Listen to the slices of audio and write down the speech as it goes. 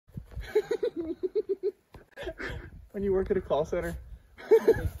when you work at a call center?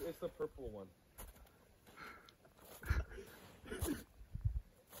 It's the purple one.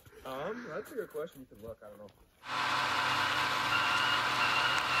 That's a good question. You can look. I don't know.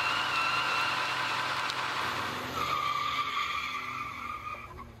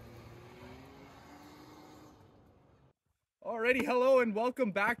 Alrighty, hello and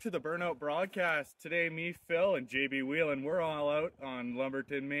welcome back to the Burnout Broadcast. Today, me, Phil, and JB Whelan, we're all out on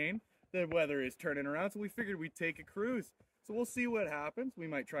Lumberton, Maine. The weather is turning around, so we figured we'd take a cruise. So we'll see what happens. We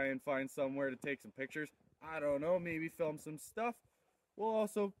might try and find somewhere to take some pictures. I don't know, maybe film some stuff. We'll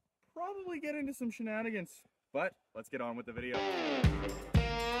also probably get into some shenanigans. But let's get on with the video.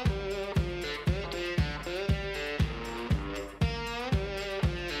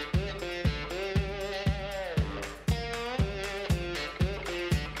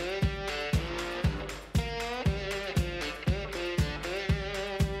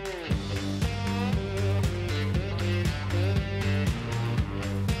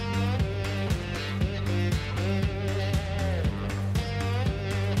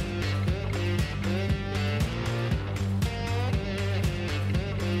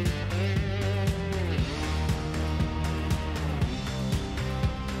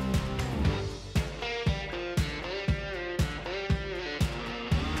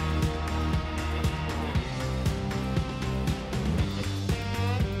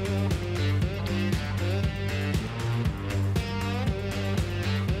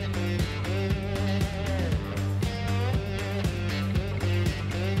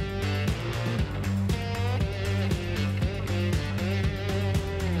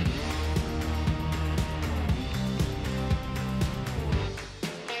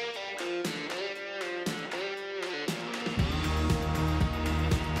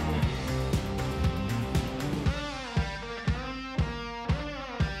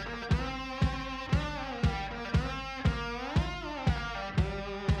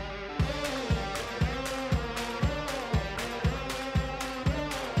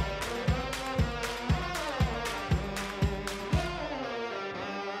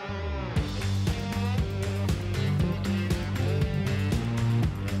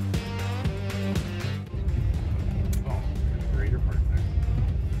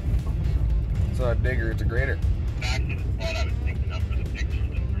 It's not a digger, it's a grader.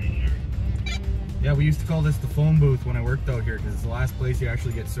 Yeah, we used to call this the phone booth when I worked out here because it's the last place you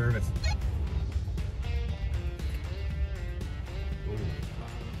actually get service.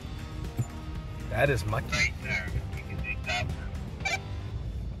 That is mucky. Right there. You can take that one.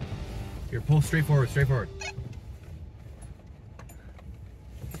 Here, pull straight forward, straight forward.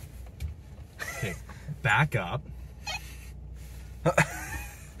 Okay, back up.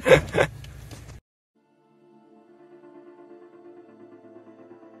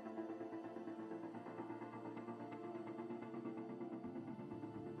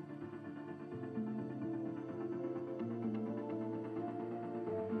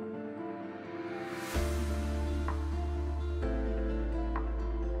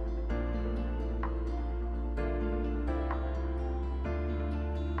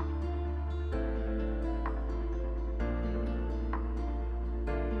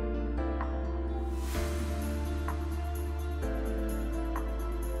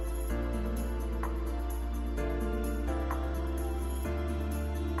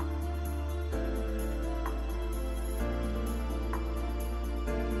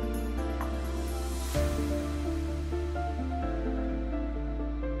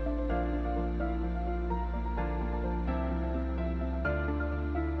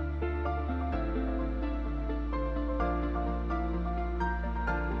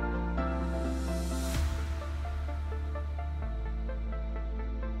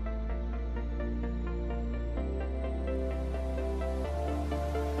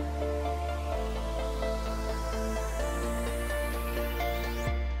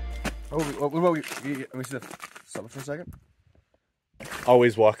 Oh, what about we let me see the stop it for a second.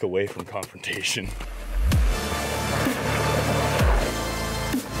 Always walk away from confrontation.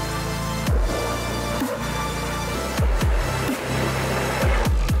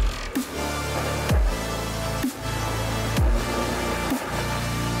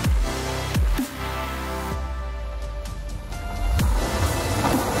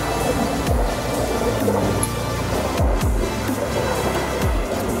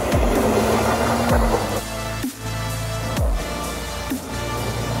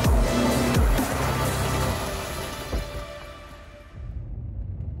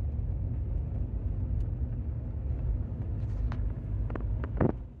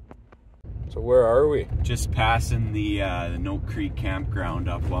 So where are we? Just passing the Note Creek campground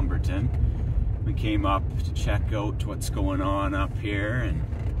up Lumberton. we came up to check out what's going on up here and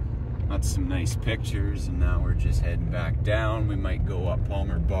got some nice pictures, and now we're just heading back down. We might go up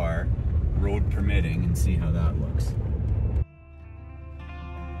Palmer Bar, road permitting, and see how that looks.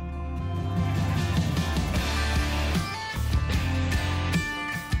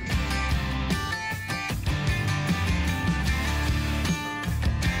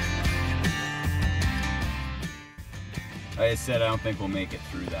 Like I said, I don't think we'll make it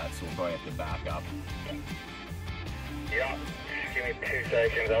through that, so we'll probably have to back up. Yeah, just give me 2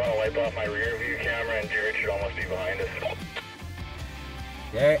 seconds. I want to wipe off my rear view camera, and Jared should almost be behind us.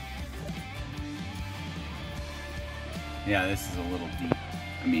 Okay. Yeah, this is a little deep.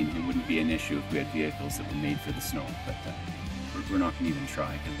 I mean, it wouldn't be an issue if we had vehicles that were made for the snow, but we're not going to even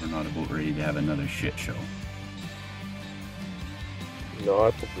try because we're not about ready to have another shit show.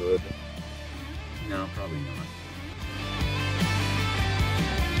 Not good. No, probably not.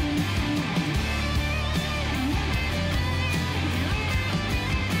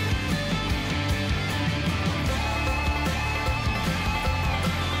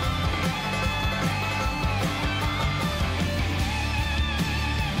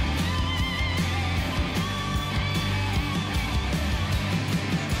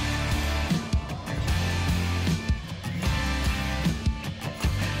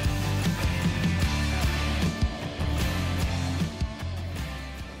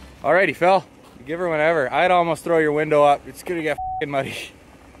 Alrighty, Phil. Give her whenever. I'd almost throw your window up. It's gonna get f***ing muddy.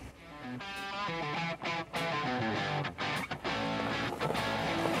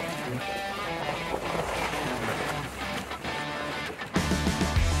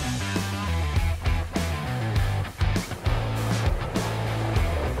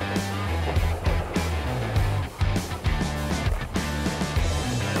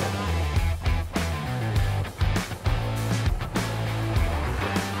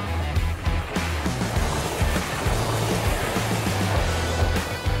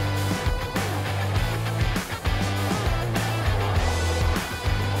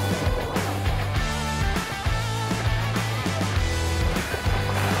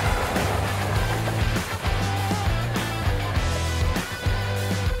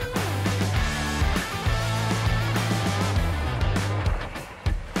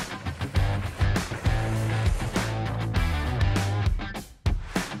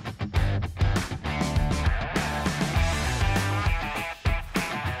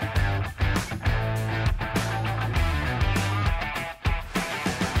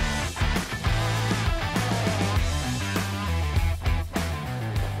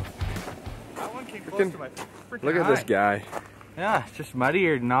 Look at this guy. Yeah, it's just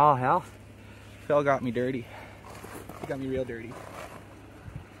muddier than all hell. Phil got me dirty. He got me real dirty.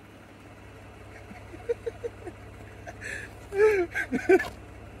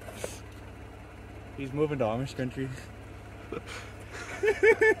 He's moving to Amish country.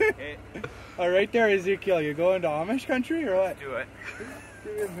 Hey. Oh, right there, Ezekiel. You going to Amish country or what? Do it.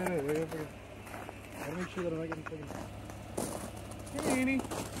 Give me a minute. I gotta make sure that I'm not getting taken. Hey, Annie.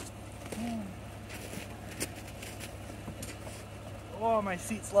 Oh, my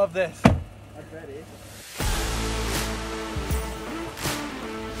seats love this. I'm ready.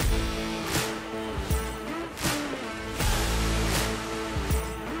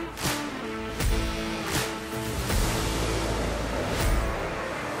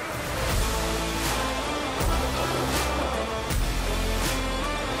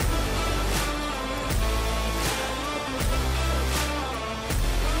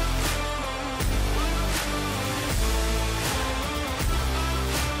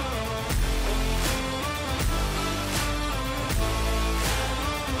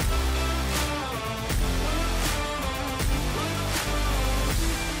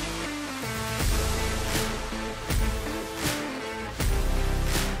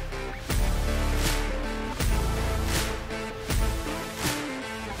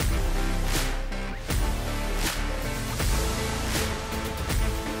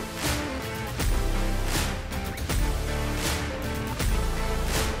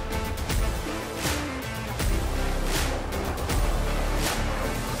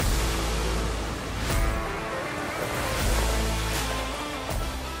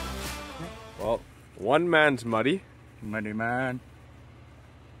 Well, one man's muddy. Muddy man.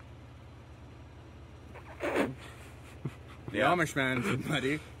 The Amish man's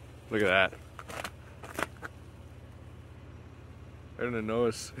muddy. Look at that. Right in the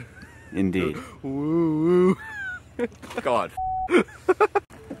nose. Indeed. Woo woo. God.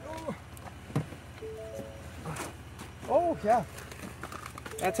 Oh, yeah.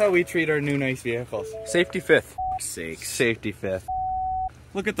 That's how we treat our new nice vehicles. Safety fifth. Sakes. Safety fifth.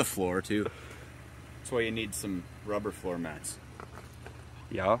 Look at the floor too. That's why you need some rubber floor mats.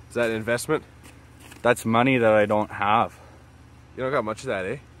 Yeah. Is that an investment? That's money that I don't have. You don't got much of that,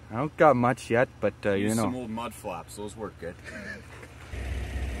 eh? I don't got much yet, but you Use know. some old mud flaps, those work good.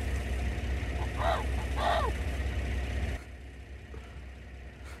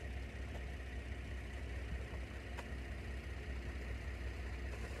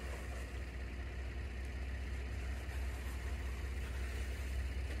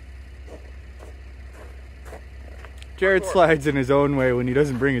 Jared slides in his own way when he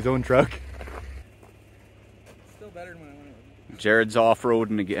doesn't bring his own truck. Still better than when I went. Jared's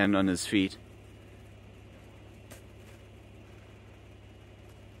off-roading again on his feet.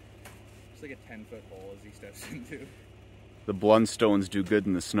 It's like a 10-foot hole as he steps into. The Blundstones do good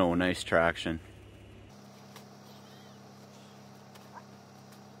in the snow, nice traction.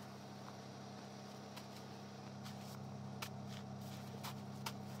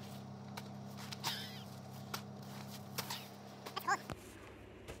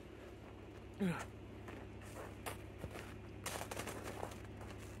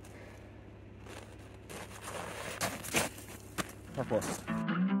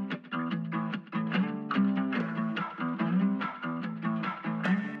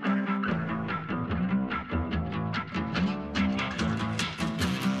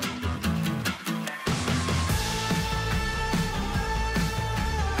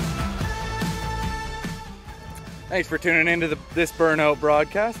 Thanks for tuning into this burnout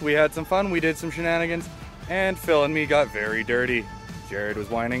broadcast. We had some fun, we did some shenanigans, and Phil and me got very dirty. Jared was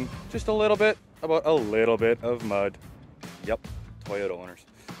whining just a little bit about a little bit of mud. Yep, Toyota owners.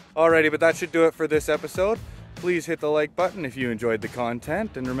 Alrighty, but that should do it for this episode. Please hit the like button if you enjoyed the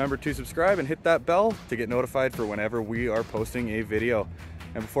content, and remember to subscribe and hit that bell to get notified for whenever we are posting a video.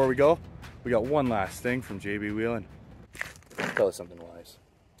 And before we go, we got one last thing from JB Whelan. Tell us something, Will.